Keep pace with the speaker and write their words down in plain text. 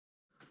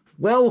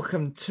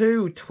Welcome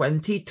to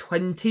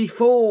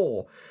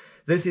 2024.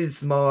 This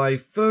is my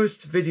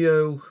first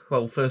video,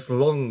 well, first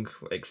long,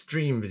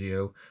 extreme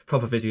video,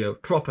 proper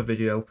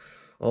video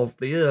of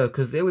the year,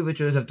 because the only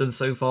videos I've done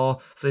so far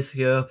for this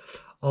year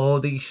are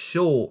the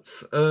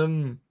shorts,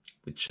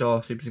 which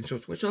are Super Sync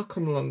shorts, which are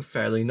coming along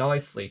fairly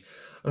nicely.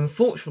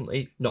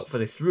 Unfortunately, not for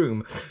this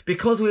room,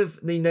 because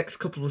with the next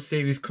couple of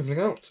series coming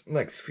out,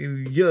 next few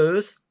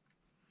years,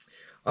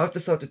 I've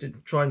decided to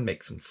try and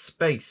make some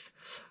space.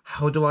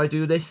 How do I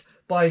do this?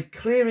 By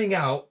clearing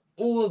out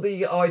all of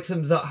the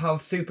items that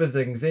have super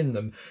things in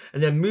them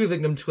and then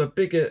moving them to a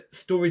bigger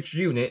storage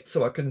unit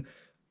so I can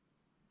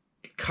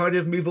kind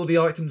of move all the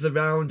items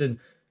around and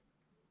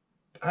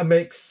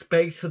make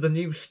space for the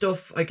new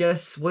stuff, I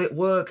guess. Will it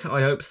work?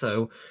 I hope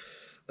so.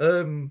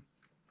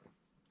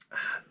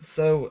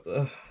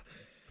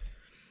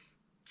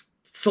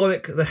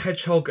 Sonic the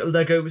Hedgehog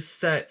Lego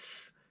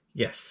sets.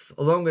 Yes,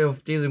 along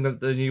with dealing with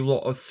the new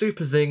lot of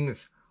Super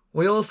Zings,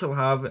 we also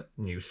have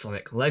new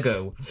Sonic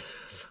Lego,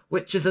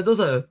 which is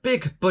another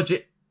big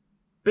budget,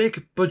 trying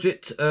to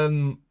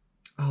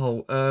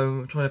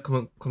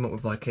come up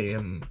with like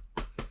a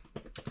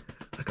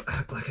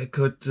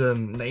good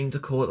name to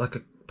call it, like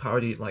a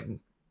parody, like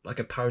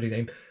a parody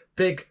name.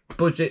 Big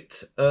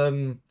budget,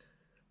 you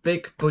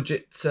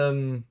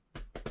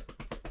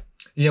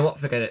know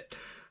what, forget it.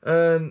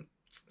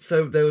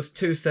 So there was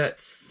 2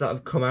 sets that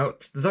have come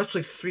out. There's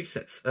actually 3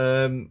 sets.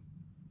 A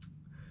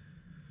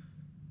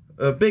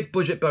big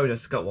budget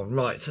bonus, got one.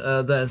 Right,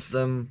 there's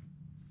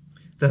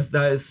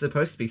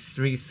supposed to be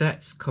 3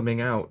 sets coming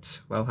out.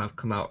 Well, have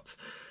come out.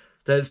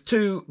 There's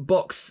 2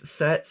 box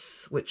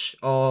sets, which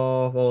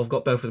are, well, I've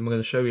got both of them, I'm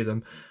going to show you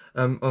them.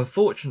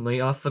 Unfortunately,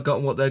 I've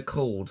forgotten what they're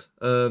called.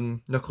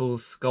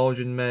 Knuckles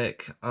Guardian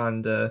Mech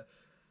and, I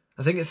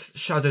think it's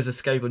Shadow's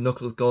Escape and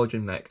Knuckles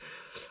Guardian Mech.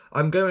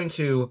 I'm going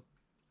to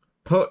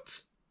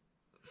put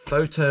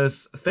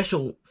photos,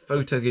 official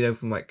photos, you know,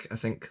 from like, I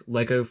think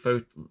Lego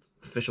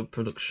official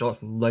product shots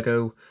from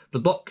Lego, the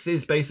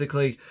boxes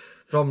basically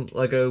from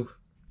Lego,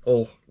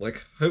 or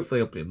like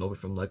hopefully I'll be in love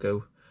from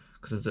Lego,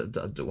 because I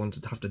don't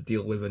want to have to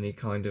deal with any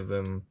kind of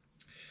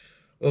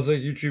other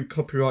YouTube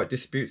copyright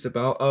disputes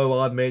about, oh,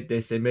 I made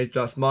this image,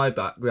 that's my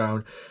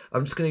background.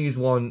 I'm just going to use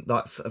one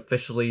that's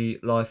officially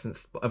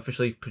licensed,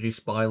 officially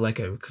produced by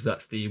Lego, because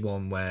that's the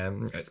one where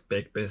it's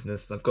big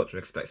business. I've got to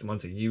expect someone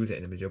to use it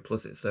in a video,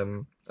 plus it's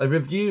a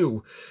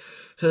review,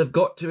 so I've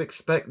got to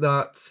expect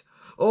that.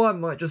 Or I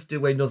might just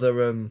do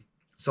another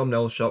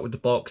thumbnail shot with the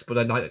box,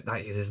 but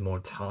that uses more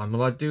time.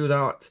 Will I do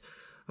that?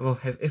 Well,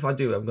 if I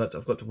do, I've got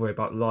to worry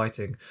about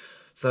lighting.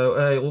 So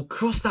we'll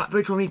cross that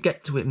bridge when we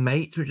get to it,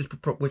 mate. Which is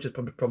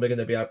probably going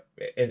to be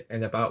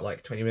in about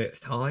like 20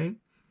 minutes time,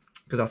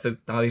 because that's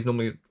how these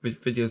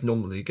videos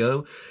normally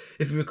go.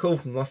 If you recall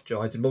from last year,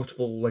 I did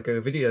multiple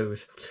Lego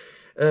videos.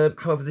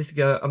 However, this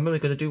year I'm only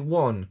going to do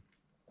one,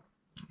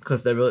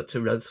 because they're 2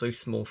 relatively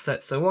small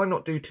sets. So why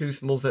not do 2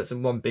 small sets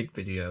in one big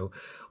video?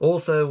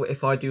 Also,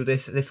 if I do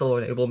this will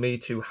enable me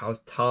to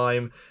have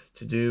time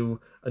to do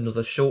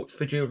another shorts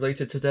video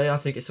later today. I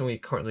think it's only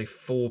currently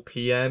 4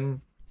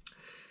 PM.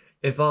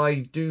 If I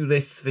do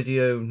this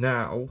video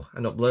now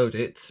and upload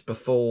it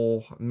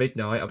before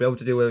midnight, I'll be able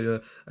to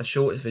do a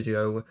shorts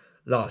video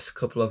last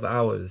couple of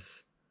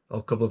hours,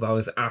 or a couple of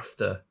hours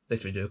after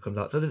this video comes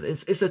out. So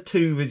it's a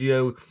 2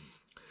 video.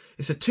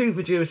 It's a 2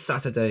 video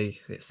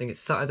Saturday. I think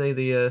it's Saturday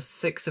the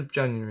 6th of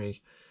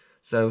January.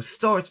 So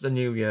start of the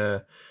new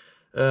year.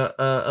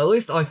 At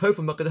least I hope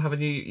I'm not going to have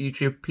any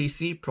YouTube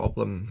PC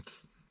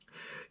problems.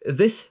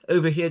 This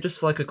over here, just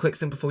for like a quick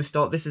thing before we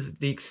start, this is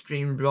the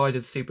Extreme Bride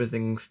of Super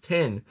Things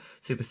tin.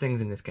 Super Things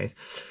in this case.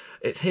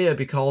 It's here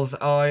because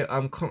I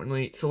am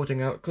currently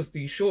sorting out, because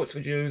the shorts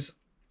videos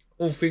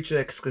all feature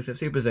exclusive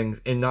Super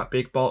Things in that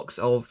big box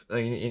of,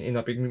 in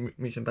that big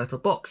Mission Battle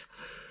box.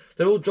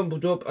 They're all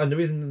jumbled up, and the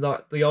reason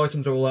that the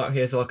items are all out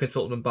here so I can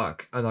sort them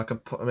back, and I can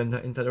put them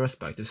into the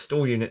respective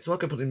store units, so I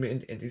can put them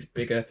in these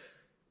bigger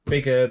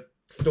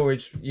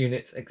storage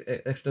units,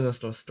 external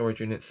storage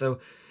units. So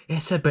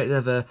it's a bit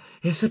of a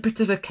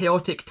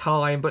chaotic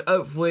time, but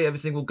hopefully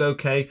everything will go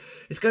okay.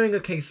 It's going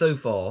okay so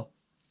far,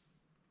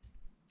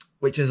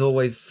 which is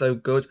always so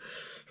good.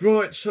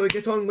 Right, shall we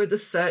get on with the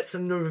sets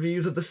and the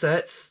reviews of the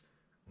sets?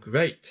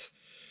 Great.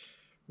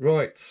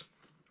 Right.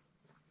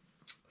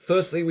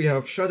 Firstly, we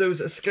have Shadow's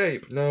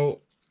Escape. Now,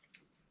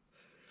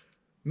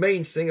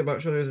 main thing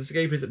about Shadow's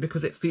Escape is that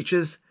because it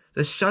features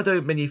the Shadow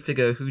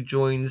minifigure who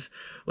joins,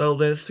 well,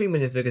 there's 3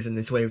 minifigures in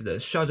this wave.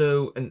 There's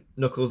Shadow, and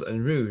Knuckles,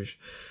 and Rouge.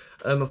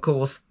 Of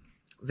course,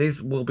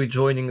 these will be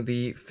joining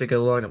the figure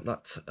lineup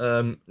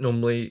that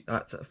normally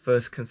at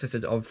first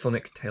consisted of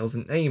Sonic, Tails,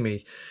 and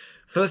Amy.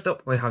 First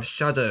up, we have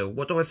Shadow.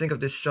 What do I think of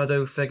this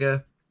Shadow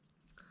figure?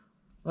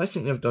 I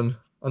think they've done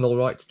an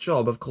alright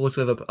job. Of course,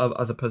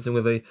 as a person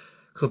with a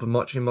Club of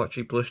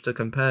Mochi blush to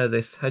compare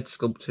this head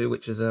sculpt to,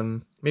 which is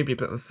maybe a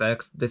bit unfair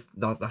because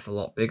that's a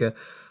lot bigger.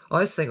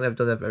 I think they've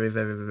done a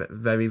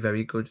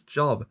very good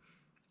job.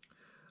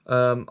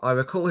 I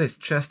recall his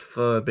chest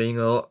for being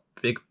a lot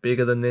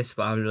bigger than this,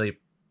 but I haven't really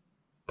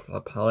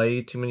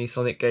played too many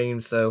Sonic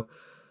games, so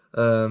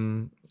I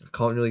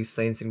can't really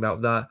say anything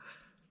about that.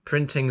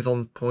 Printing's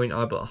on point.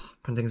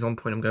 Printing's on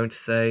point. I'm going to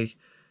say.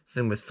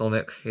 Same with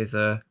Sonic. His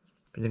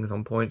printing's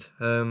on point.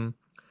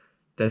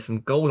 There's some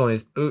gold on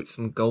his boots,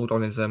 some gold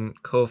on his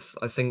cuffs.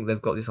 I think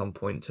they've got this on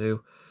point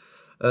too.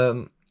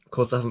 Of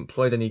course, I haven't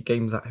played any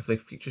games that heavily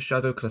feature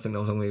Shadow because I think there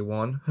was only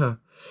one.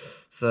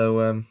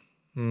 So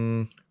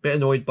bit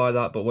annoyed by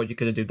that, but what you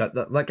gonna do?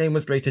 That game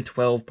was rated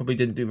 12. Probably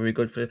didn't do very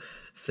good for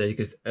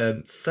Sega's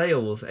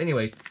sales.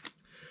 Anyway,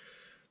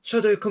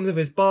 Shadow comes with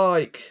his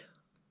bike,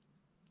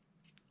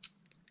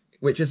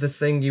 which is the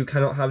thing you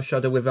cannot have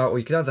Shadow without, or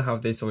you can either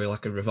have this or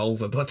like a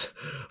revolver, but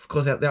of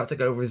course they have to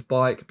go over his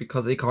bike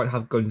because he can't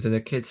have guns in a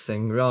kid's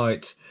thing,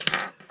 right?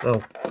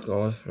 Oh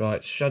god,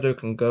 right, Shadow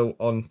can go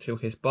onto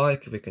his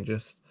bike if we can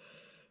just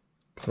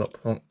put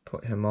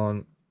him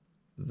on.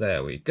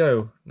 There we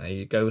go. There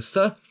you go,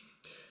 sir.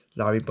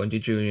 Larry Bundy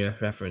Jr.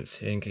 reference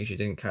here in case you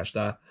didn't catch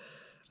that.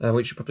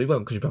 Which you probably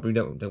won't, because you probably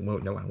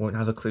won't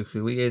have a clue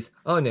who he is.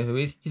 I know who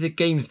he is. He's a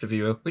games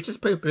reviewer, which is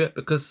appropriate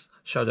because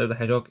Shadow the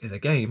Hedgehog is a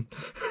game.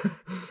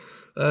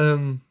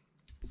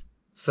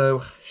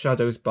 So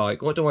Shadow's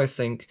bike. What do I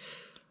think?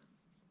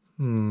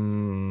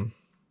 Again,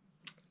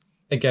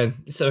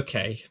 it's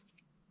okay.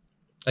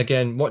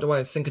 Again, what do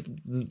I think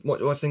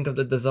of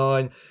the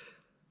design?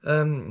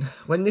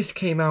 When this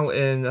came out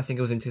in, I think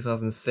it was in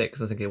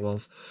 2006. I think it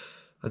was.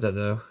 I don't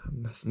know.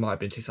 It might have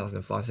been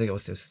 2005. I think it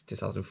was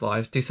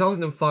 2005.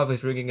 2005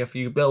 was ringing a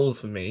few bells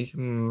for me.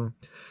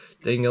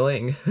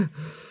 Ding-a-ling.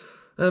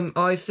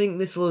 I think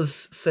this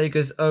was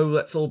Sega's "oh,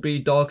 let's all be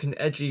dark and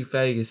edgy"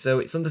 phase, so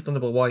it's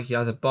understandable why he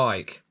has a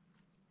bike.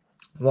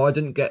 What I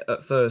didn't get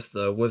at first,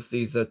 though, was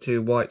these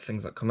two white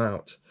things that come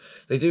out.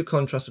 They do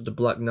contrast with the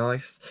black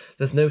nice.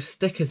 There's no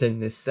stickers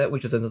in this set,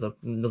 which is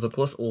another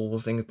plus. All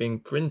things being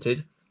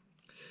printed.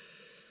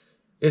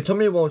 It took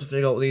me a while to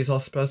figure out what these are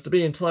supposed to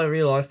be until I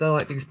realised they're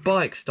like these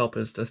bike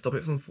stoppers to stop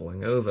it from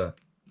falling over.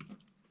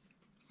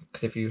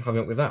 Because if you have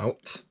it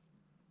without,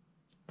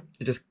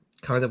 it just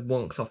kind of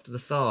wonks off to the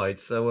side.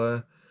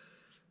 So,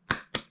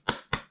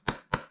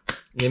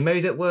 you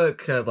made it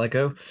work,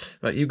 Lego.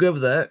 Right, you go over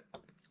there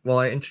while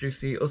I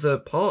introduce the other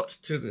part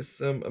to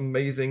this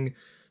amazing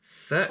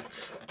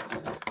set,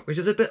 which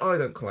is a bit I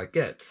don't quite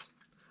get.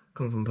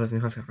 Coming from a person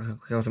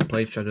who hasn't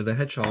played Shadow the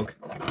Hedgehog.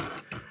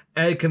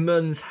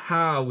 Eggman's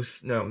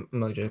house. No, I'm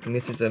not joking.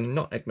 This is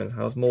not Eggman's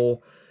house. More,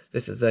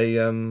 this is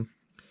a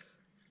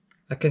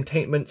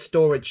containment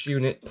storage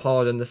unit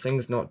pod, and the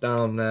thing's not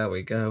down. There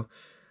we go.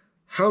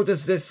 How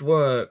does this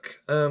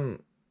work?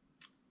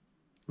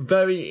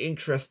 Very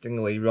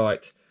interestingly,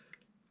 right.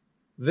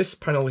 This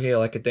panel here,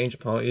 like a danger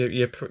panel,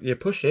 you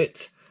push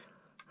it,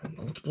 and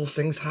multiple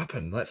things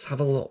happen. Let's have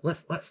a look.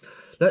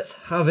 Let's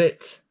have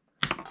it.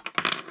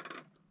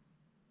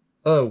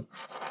 Oh.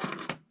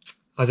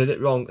 I did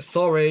it wrong.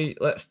 Sorry,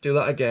 let's do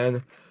that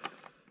again.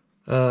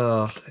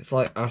 It's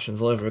like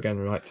Ashen's all over again,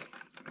 right?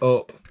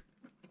 Up.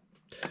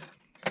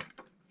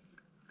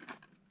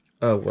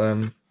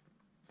 Oh,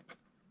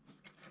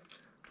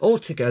 all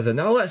together.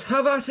 Now let's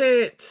have at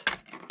it!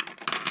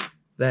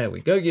 There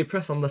we go. You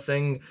press on the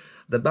thing,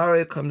 the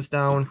barrier comes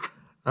down,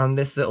 and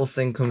this little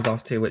thing comes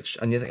off too,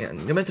 and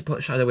you're meant to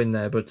put Shadow in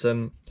there, but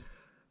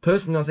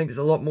personally I think it's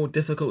a lot more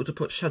difficult to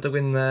put Shadow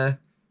in there.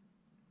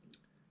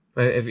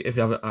 If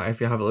you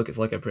have a look, it's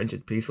like a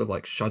printed piece with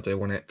like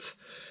Shadow on it.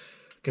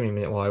 Give me a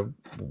minute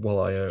while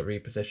I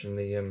reposition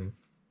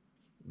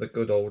the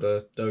good old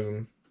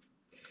dome.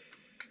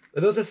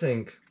 Another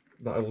thing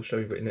that I will show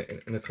you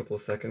in a couple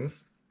of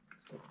seconds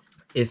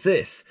is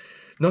this.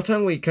 Not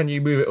only can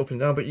you move it up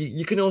and down, but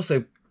you can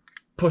also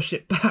push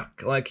it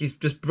back, like he's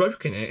just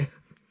broken it.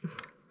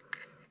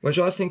 Which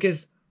I think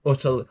is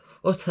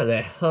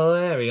utterly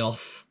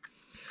hilarious.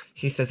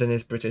 He says in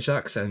his British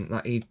accent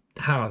that he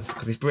has,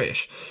 because he's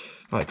British.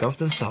 Right, go off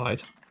to the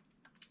side.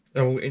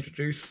 And we'll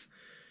introduce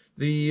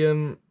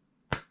the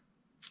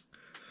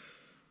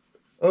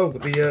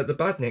the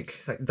badnik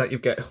that you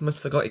get. I almost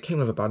forgot it came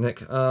with a badnik.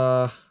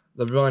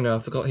 The rhino, I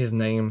forgot his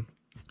name.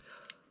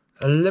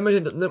 A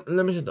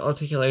limited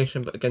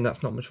articulation, but again,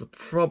 that's not much of a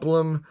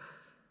problem.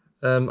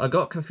 I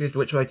got confused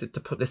which way to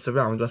put this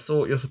around. I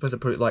thought you're supposed to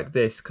put it like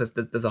this, because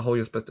there's a hole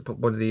you're supposed to put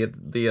one of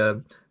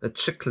the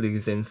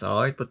chicklies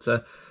inside, but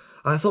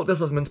I thought this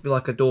was meant to be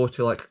like a door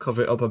to like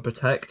cover it up and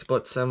protect,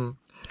 but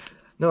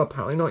no,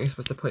 apparently not. You're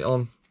supposed to put it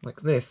on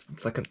like this.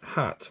 It's like a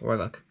hat, or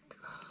like,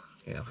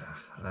 yeah,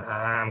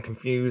 I'm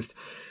confused.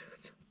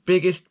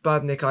 Biggest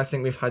badnik I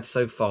think we've had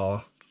so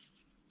far.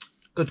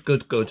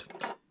 Good.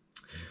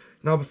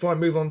 Now, before I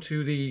move on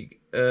to the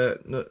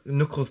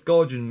Knuckles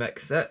Guardian mech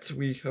set,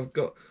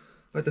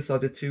 I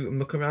decided to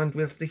muck around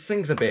with these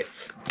things a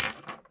bit,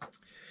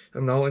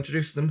 and I'll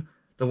introduce them.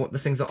 The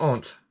things that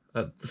aren't,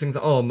 the things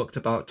that are mucked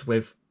about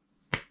with.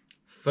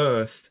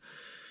 First,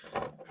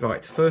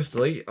 right,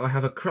 firstly, I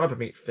have a crab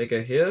meat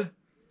figure here,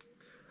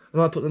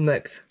 and I put the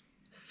next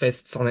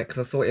fists on it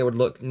because I thought it would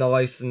look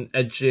nice and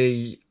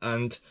edgy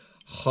and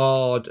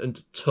hard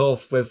and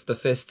tough with the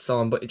fists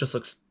on, but it just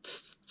looks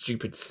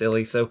stupid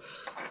silly. So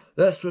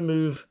let's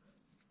remove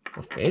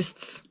or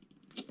fists.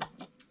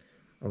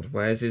 And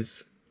where's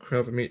his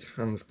crab meat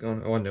hands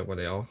gone? Oh, I know where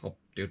they are. I'll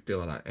deal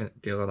with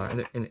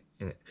that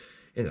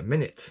in a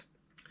minute.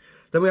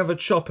 Then we have a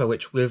chopper,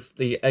 which with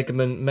the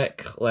Eggman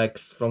mech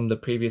legs from the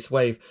previous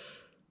wave.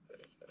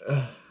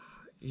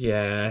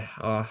 Yeah,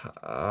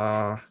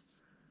 I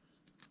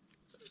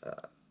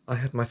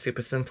had my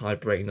Super Sentai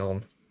brain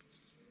on,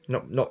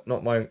 not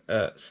my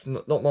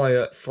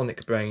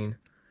Sonic brain.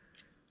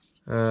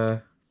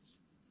 Hang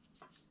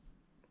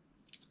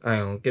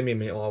on, give me a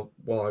minute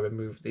while I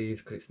remove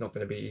these because it's not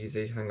going to be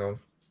easy. Hang on.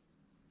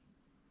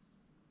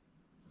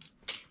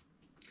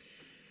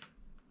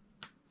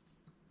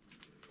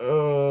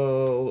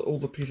 Oh, all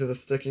the pieces are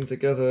sticking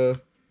together.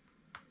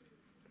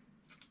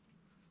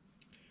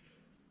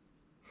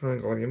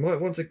 Hang on, you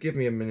might want to give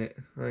me a minute.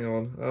 Hang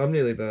on, I'm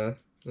nearly there.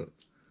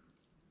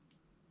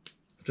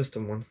 Just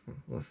done one.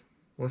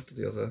 Let's do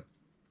the other.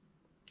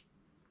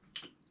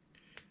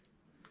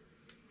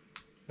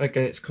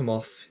 Again, it's come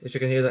off. If you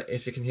can hear that,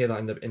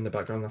 in the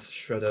background, that's a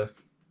shredder.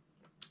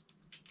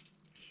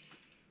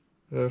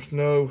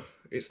 No,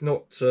 it's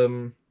not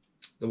the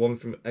one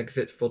from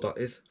Exit. For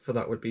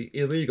that would be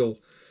illegal.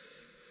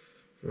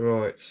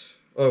 Right.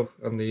 Oh,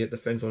 and the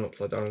fins went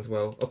upside down as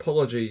well.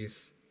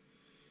 Apologies.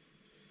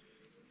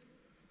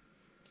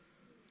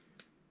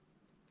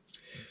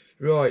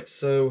 Right,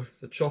 so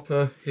the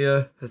chopper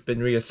here has been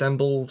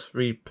reassembled,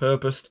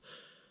 repurposed.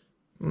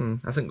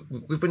 I think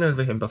we've been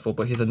over him before,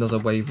 but here's another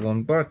wave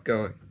one. Bad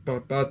guy.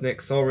 Bad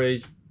Nick,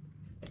 sorry.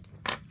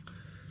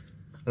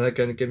 And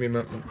again, give me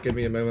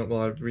a moment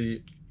while I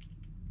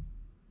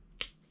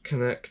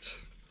reconnect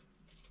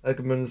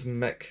Eggman's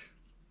mech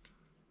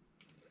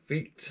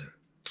feet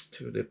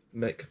to the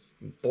mech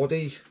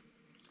body.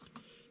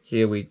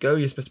 Here we go.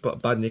 You're supposed to put a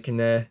Bad Nick in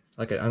there,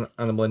 like an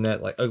animal in there,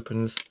 like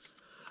opens.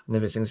 And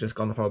everything's just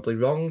gone horribly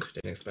wrong.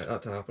 Didn't expect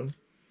that to happen.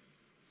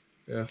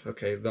 Yeah,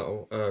 okay,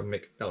 that'll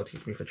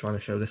teach me for trying to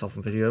show this off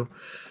on video,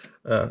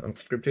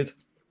 unscripted.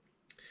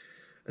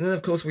 And then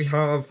of course we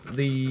have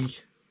the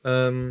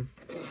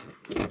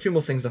two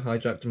more things to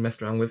hijack and mess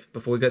around with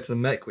before we get to the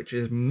mech, which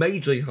is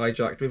majorly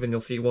hijacked with, and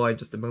you'll see why in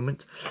just a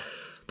moment.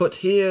 But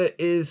here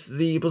is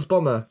the Buzz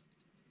Bomber.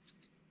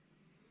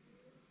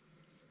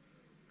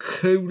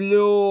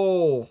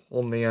 Cool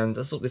on the end.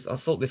 I thought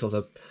this was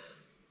a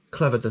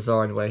clever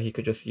design where he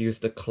could just use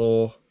the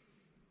claw,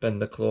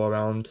 bend the claw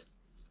around,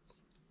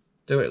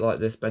 do it like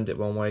this, bend it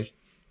one way,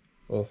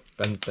 or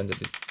bend it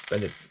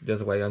the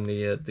other way, and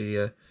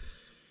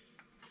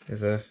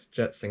his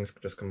jet things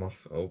just come off.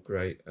 Oh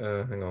great!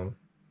 Hang on.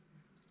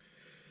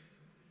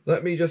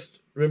 Let me just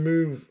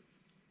remove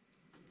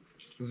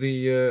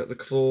the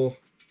claw,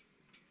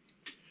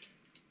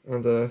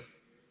 and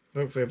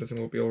hopefully everything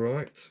will be all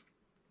right.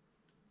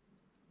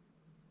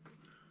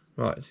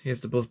 Right, here's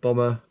the Buzz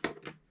Bomber.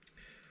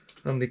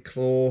 And the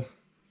claw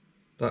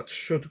that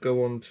should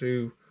go on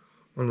to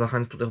one of the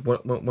hands, but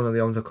one of the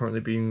arms are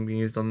currently being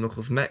used on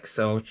Knuckles' mech,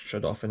 so I'll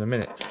shut off in a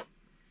minute.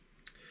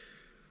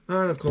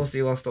 And of course,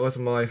 the last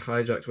item I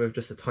hijacked with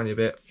just a tiny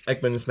bit,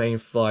 Eggman's main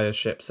flyer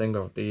ship thing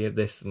of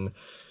this and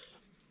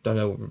don't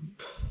know,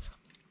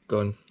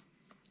 gun.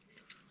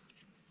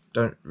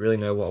 Don't really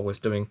know what I was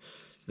doing.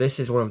 This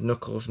is one of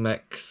Knuckles'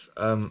 mechs.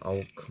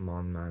 Oh come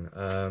on,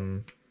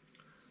 man.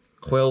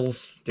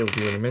 Quills. Deal with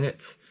you in a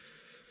minute.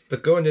 The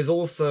gun is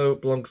also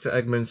belongs to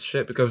Eggman's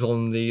ship. It goes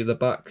on the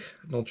back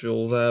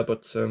nodule there,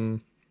 but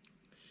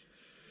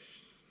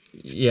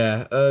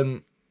yeah. I'll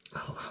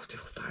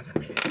deal with that in a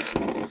minute.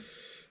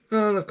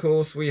 And of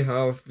course we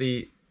have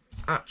the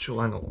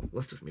actual animal.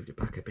 Let's just move it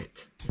back a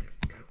bit. There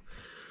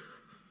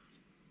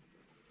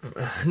we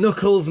go.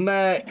 Knuckles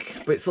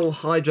mech, but it's all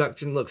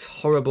hijacked and looks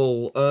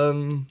horrible.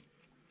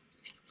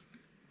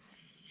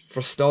 For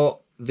a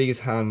start, these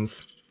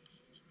hands.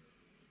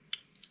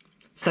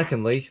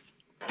 Secondly,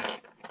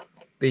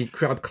 the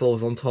crab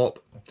claws on top,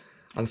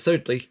 and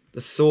thirdly,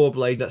 the saw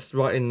blade that's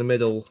right in the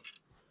middle,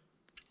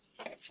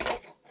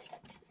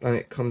 and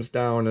it comes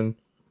down, and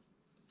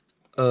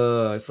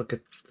it's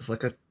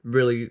like a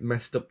really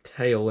messed up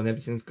tail, and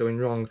everything's going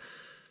wrong.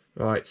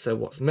 Right, so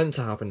what's meant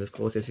to happen, of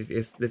course, is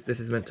this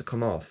is meant to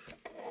come off.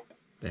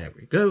 There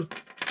we go.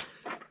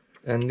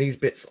 And these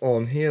bits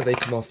on here, they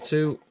come off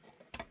too.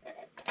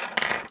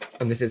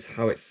 And this is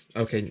how it's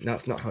okay.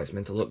 That's not how it's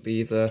meant to look.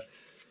 These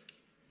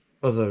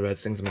other red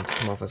things are meant to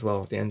come off as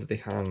well at the end of the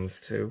hands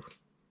too.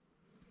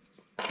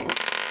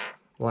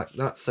 Like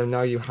that. So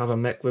now you have a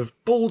mech with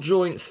ball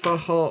joints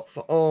for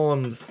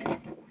arms.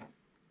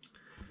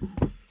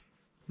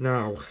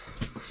 Now,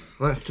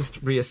 let's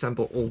just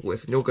reassemble all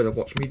this, and you're going to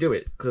watch me do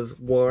it, because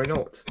why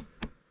not?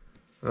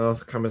 Oh,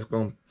 the camera's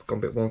gone a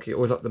bit wonky.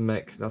 Or is that the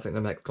mech? I think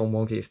the mech's gone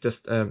wonky. It's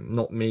just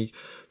not me.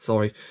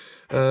 Sorry.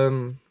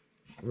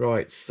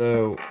 Right,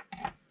 so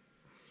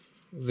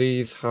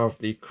these have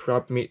the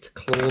crab meat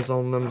claws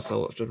on them,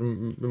 so let's just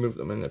remove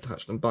them and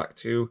attach them back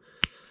to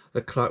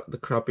the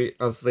crab meat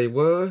as they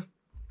were.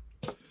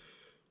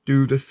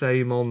 Do the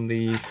same on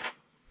the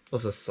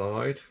other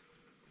side.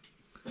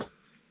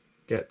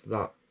 Get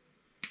that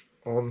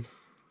on.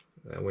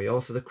 There we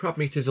are. So the crab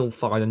meat is all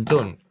fine and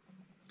done.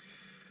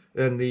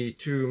 Then the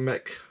two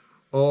mech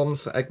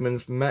arms for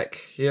Eggman's mech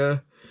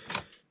here.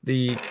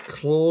 The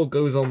claw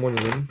goes on one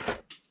of them.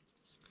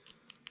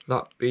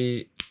 That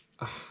be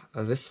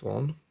this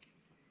one.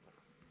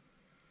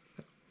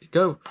 There you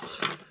go.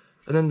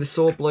 And then the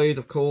saw blade,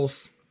 of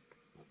course.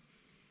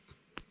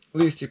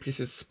 These two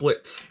pieces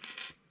split.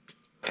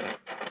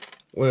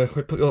 Where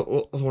we put the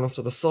other one off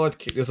to the side,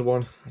 keep the other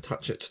one,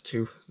 attach it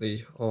to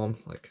the arm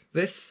like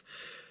this.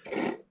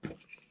 And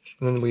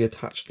then we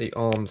attach the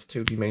arms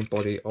to the main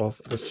body of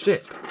the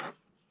ship.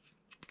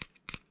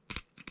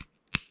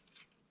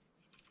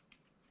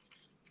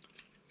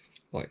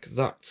 Like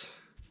that.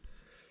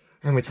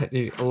 And we take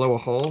the lower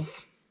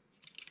half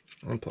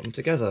and put them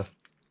together.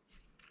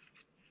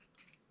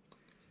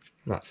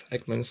 And that's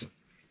Eggman's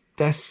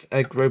Death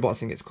Egg Robot, I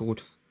think it's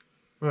called.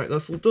 Right,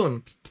 that's all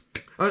done.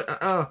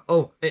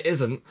 Oh, it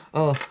isn't.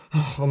 Oh,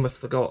 I almost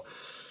forgot.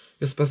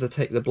 You're supposed to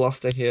take the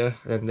blaster here,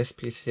 and then this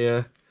piece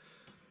here,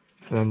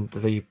 and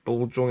the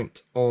ball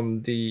joint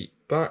on the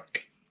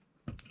back.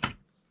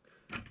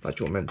 That's what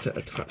you're meant to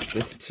attach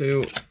this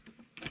to.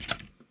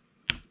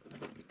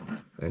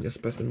 And you're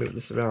supposed to move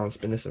this around,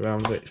 spin this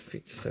around so it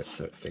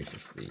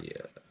faces the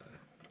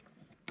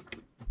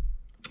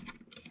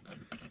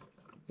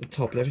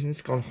top, and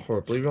everything's gone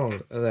horribly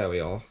wrong. There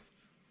we are.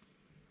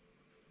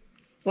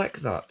 Like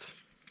that.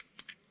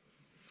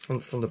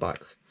 From the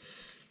back.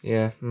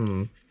 Yeah,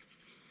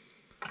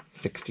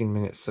 16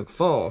 minutes so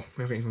far.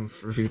 We haven't even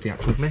reviewed the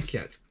actual mech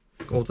yet.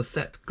 Or the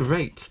set.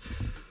 Great.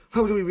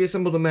 How do we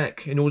reassemble the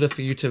mech in order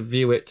for you to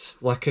view it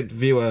like a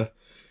viewer?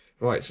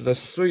 Right, so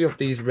there's 3 of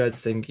these red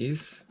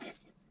thingies.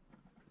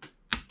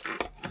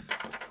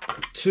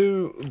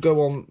 2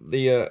 go on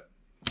the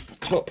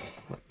top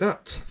like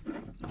that.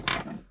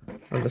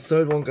 And the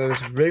third one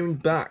goes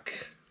round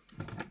back.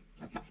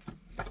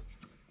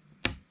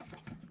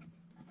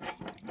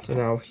 So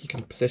now you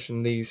can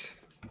position these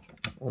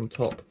on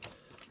top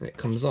and it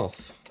comes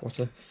off. What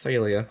a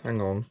failure. Hang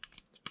on.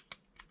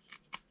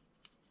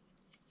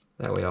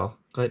 There we are.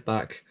 Got it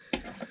back.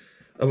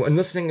 Oh, and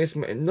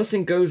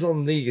nothing goes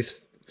on these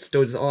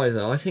studs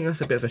either. I think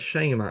that's a bit of a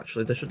shame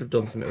actually. They should have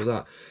done something with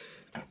that.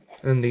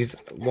 And these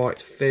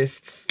white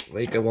fists,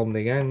 they go on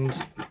the end.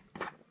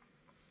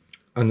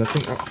 And I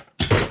think that...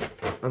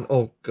 And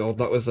oh god,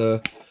 that was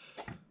a...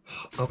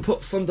 I'll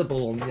put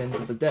Thunderbolt on the end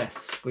of the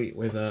desk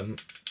with a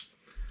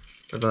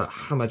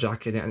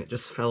hammerjack in it, and it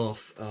just fell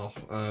off.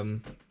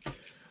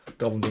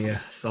 Got on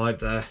the side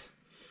there.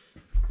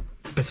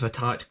 Bit of a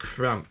tight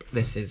cramp.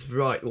 This is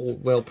right.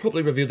 We'll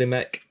probably review the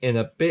mech in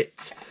a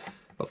bit,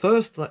 but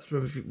first let's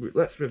review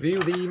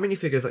the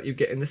minifigures that you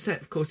get in the set.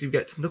 Of course, you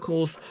get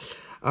Knuckles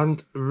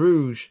and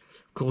Rouge.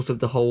 Of course, of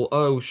the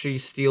whole she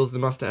steals the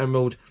Master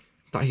Emerald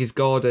that he's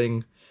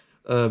guarding.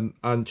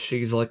 And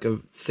she's like a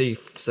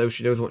thief, so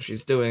she knows what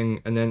she's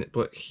doing, and then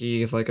but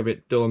he is like a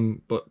bit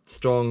dumb but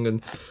strong,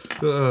 and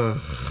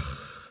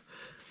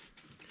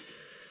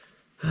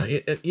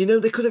you know,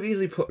 they could have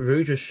easily put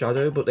Rouge as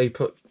Shadow, but they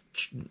put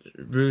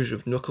Rouge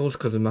of Knuckles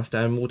because of Master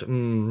Emerald.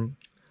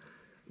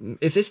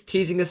 Is this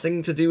teasing a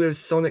thing to do with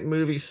Sonic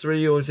Movies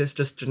 3, or is this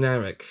just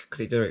generic?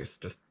 Because it's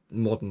just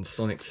modern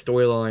Sonic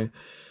storyline.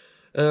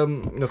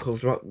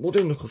 Knuckles, right, we'll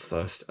do Knuckles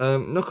first.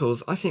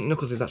 Knuckles, I think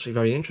Knuckles is actually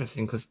very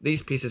interesting because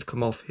these pieces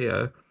come off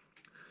here,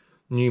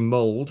 new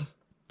mould,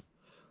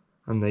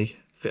 and they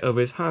fit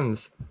over his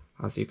hands,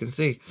 as you can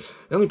see.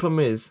 The only problem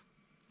is,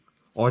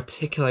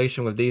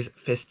 articulation with these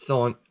fists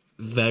aren't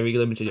very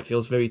limited. It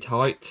feels very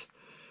tight,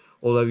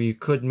 although you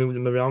could move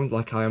them around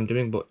like I am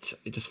doing, but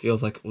it just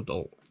feels like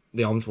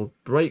the arms will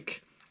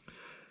break.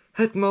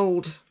 Head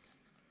mould,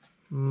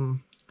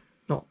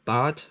 not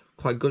bad,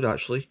 quite good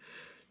actually.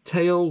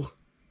 Tail,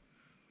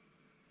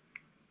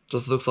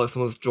 just looks like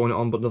someone's drawn it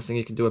on, but nothing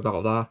you can do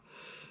about that.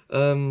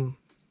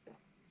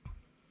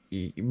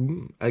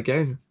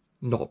 Again,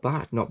 not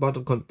bad.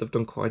 They've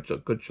done quite a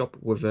good job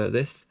with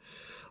this.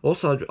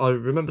 Also, I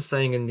remember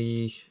saying in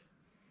the...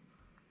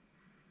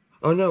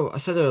 Oh no, I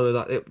said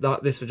earlier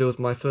that this video was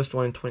my first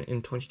one in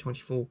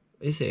 2024.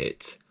 Is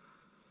it?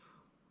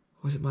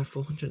 Or is it my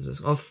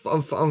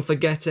 400th? I'm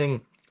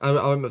forgetting. I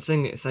remember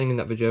saying in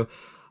that video.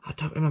 I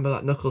don't remember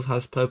that Knuckles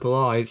has purple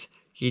eyes.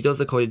 He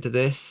does, according to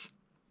this.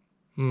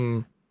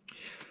 And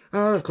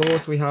of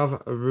course we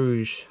have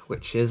Rouge,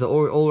 which is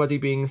already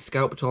being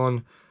scalped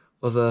on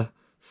other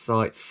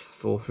sites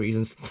for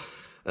reasons.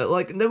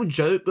 Like, no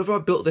joke, before I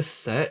built this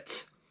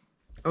set,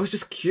 I was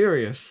just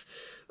curious.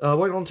 I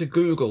went on to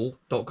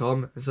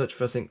google.com and searched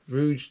for, I think,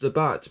 Rouge the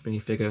Bat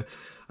minifigure.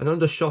 And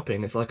under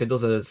shopping, it's like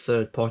another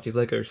third-party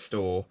Lego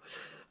store.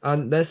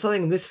 And they're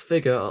selling this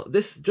figure,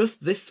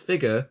 just this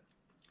figure,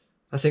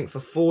 I think for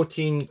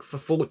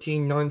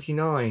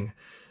 $14.99.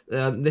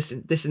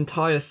 This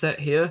entire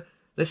set here,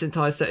 this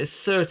entire set is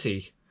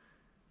 30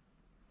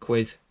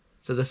 quid.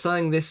 So they're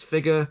selling this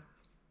figure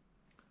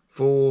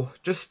for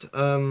just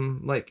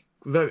like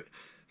very,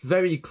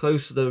 very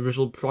close to the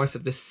original price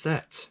of this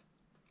set.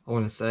 I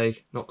want to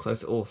say, not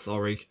close at all.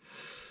 Sorry.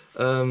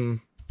 But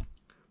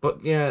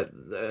yeah,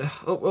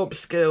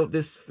 upscaled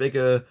this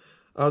figure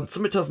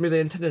Somebody tells me they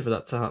intended for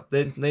that to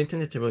happen. They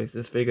intended to release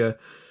this figure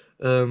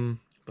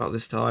about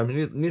this time.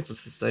 And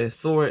needless to say, I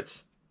saw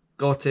it,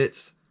 got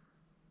it.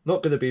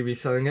 Not going to be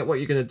reselling it. What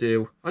are you going to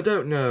do? I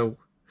don't know.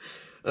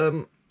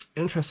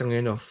 Interestingly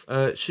enough,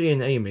 she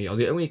and Amy are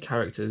the only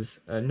characters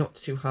not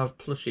to have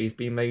plushies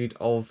being made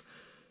of.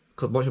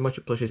 Much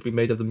plushies being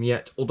made of them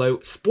yet. Although,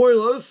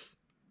 spoilers!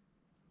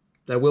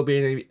 There will be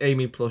an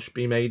Amy plush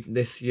being made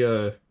this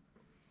year.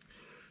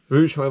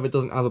 Rouge, however,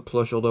 doesn't have a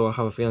plush, although I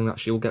have a feeling that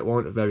she will get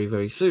one very,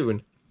 very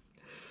soon.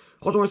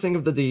 What do I think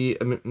of the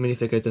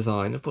minifigure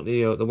design? I've put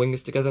the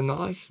wings together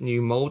nice.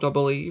 New mould, I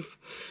believe.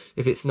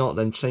 If it's not,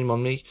 then shame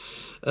on me.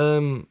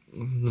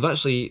 They've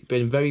actually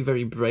been very,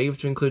 very brave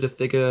to include a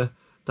figure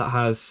that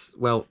has,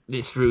 well,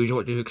 it's Rouge,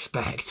 what do you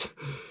expect?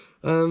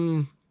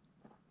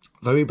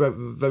 Very brave,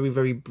 very,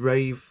 very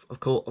brave. Of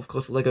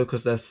course, Lego,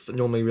 because they're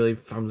normally really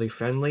family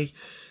friendly.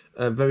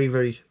 Very,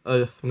 very,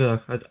 no,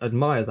 I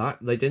admire that.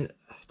 They didn't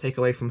take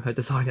away from her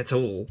design at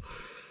all.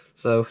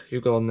 So,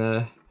 you go on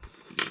there,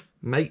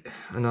 mate,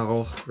 and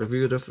I'll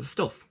review the rest of the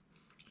stuff.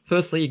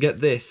 Firstly, you get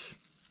this.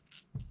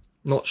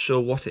 Not sure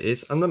what it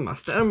is, and the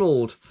Master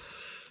Emerald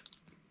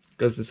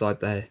goes inside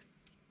there.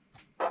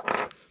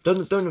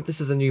 Don't know if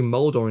this is a new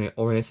mold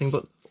or anything,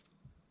 but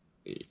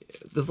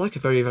there's like a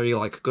very, very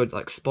good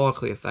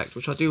sparkly effect,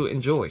 which I do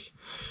enjoy.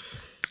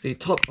 The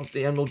top of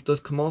the emerald does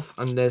come off,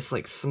 and there's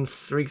like some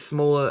 3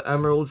 smaller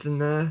emeralds in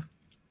there,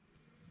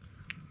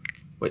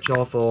 which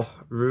are for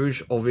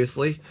Rouge,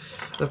 obviously.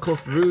 And of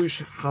course, Rouge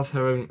has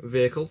her own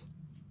vehicle,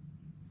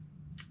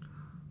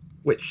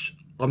 which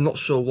I'm not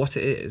sure what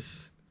it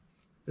is.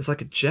 It's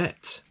like a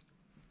jet.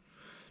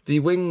 The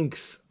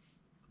wings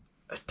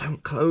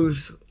don't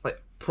close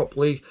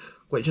properly,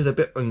 which is a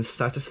bit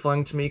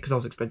unsatisfying to me, because I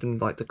was expecting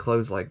to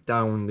close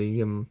down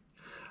the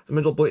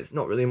middle, but it's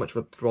not really much of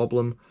a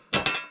problem.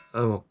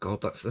 Oh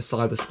god, that's the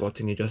cyber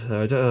squatting you just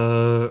heard.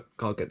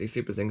 Gotta get these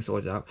super things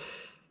sorted out.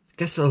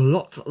 Gets a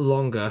lot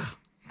longer.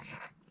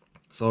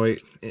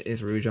 Sorry, it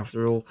is Rouge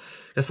after all.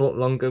 Gets a lot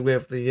longer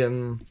with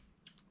the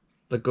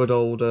good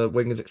old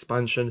wings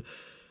expansion.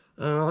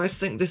 I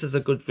think this is a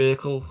good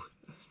vehicle.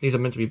 These are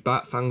meant to be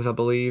bat fangs, I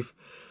believe.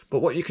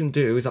 But what you can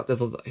do is that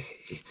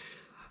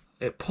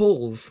it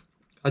pulls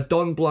a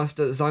Don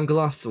Blaster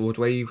Zanglass sword,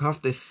 where you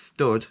have this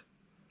stud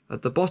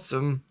at the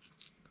bottom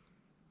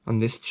and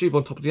this tube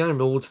on top of the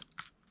emerald,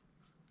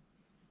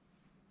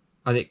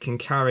 and it can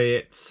carry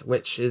it,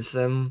 which is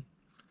a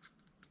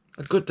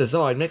good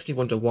design. Makes me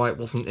wonder why it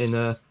wasn't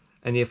in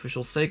any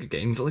official Sega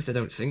games. At least I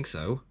don't think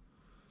so.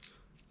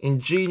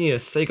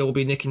 Ingenious. Sega will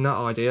be nicking that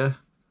idea.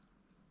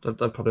 They've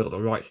probably got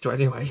the rights to it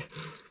anyway.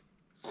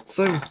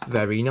 So,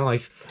 very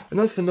nice. And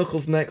as for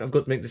Knuckles' mech, I've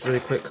got to make this really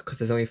quick because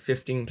there's only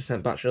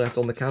 15% battery left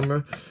on the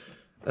camera.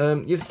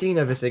 You've seen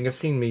everything. You've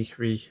seen me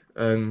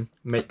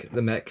make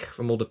the mech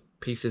from all the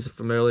pieces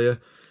from earlier.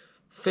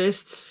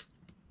 Fists,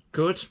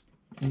 good.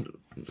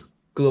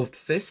 Gloved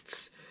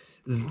fists.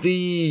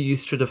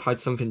 These should have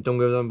had something done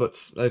with them, but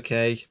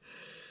okay.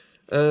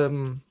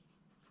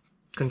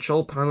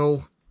 Control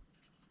panel.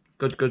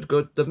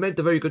 Good. They've made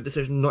the very good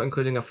decision not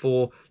including a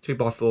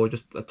 2x4,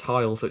 just a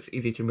tile, so it's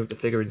easy to move the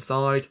figure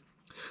inside.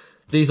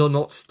 These are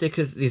not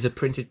stickers, these are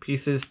printed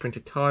pieces,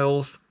 printed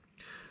tiles.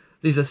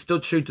 These are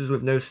stud shooters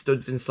with no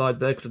studs inside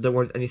there, because I don't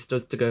want any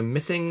studs to go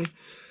missing.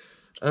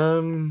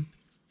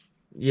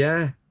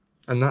 Yeah,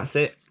 and that's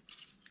it.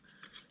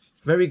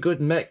 Very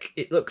good mech.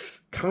 It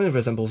looks kind of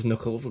resembles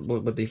Knuckles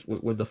with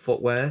the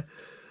footwear.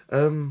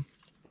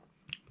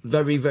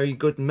 Very, very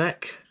good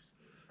mech.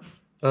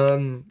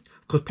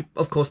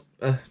 Of course,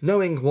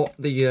 knowing what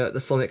the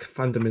Sonic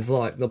fandom is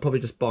like, they'll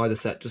probably just buy the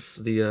set just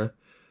for the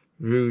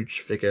Rouge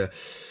figure.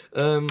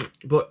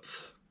 But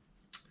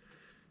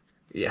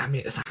yeah, I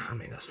mean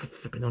that's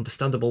flipping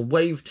understandable.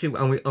 Wave 2,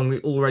 and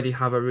we already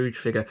have a Rouge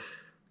figure.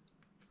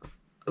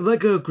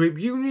 Lego Group,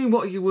 you knew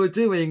what you were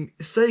doing.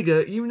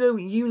 Sega, you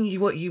knew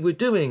what you were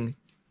doing.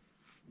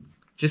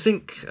 Do you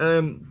think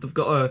they've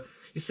got a?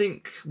 You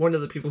think one of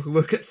the people who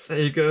work at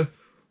Sega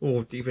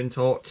or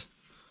DeviantArt,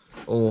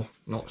 or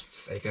not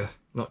Sega?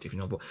 Not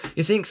DeviantArt, but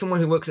you think someone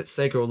who works at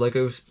Sega or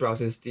Lego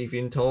browses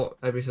DeviantArt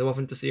every so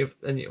often to see if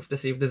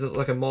there's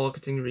like a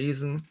marketing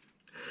reason?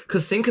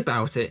 Because think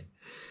about it,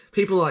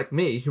 people like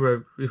me who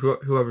are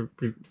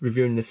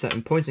reviewing this set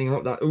and pointing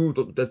out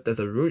that there's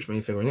a Rouge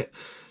minifigure in it,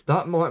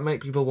 that might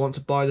make people want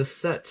to buy the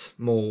set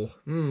more.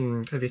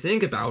 If you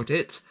think about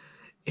it,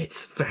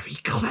 it's very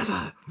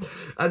clever,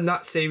 and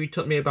that theory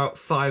took me about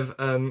 5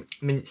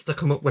 minutes to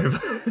come up with.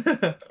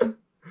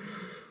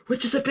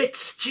 Which is a bit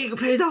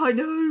stupid, I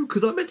know,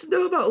 because I meant to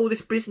know about all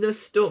this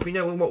business stuff, you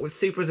know, and what with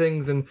super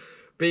things and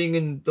being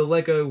in the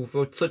Lego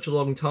for such a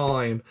long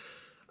time.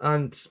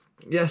 And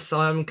yes,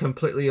 I am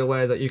completely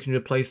aware that you can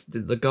replace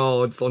the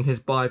guards on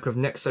his bike with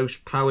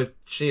Nexo-powered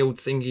shield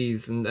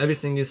thingies, and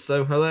everything is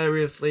so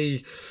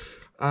hilariously,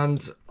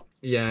 and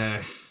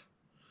yeah.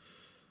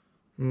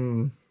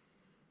 I've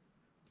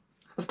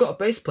got a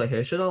base plate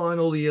here. Should I line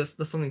all the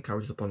Sonic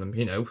characters up on them,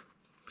 you know?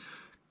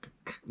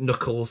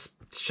 Knuckles,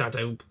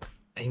 Shadow,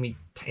 Amy,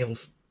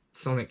 Tails,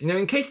 Sonic, you know,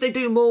 in case they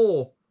do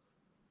more.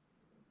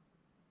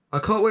 I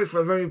can't wait for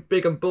a very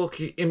big and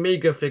bulky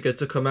Amiga figure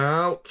to come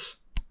out.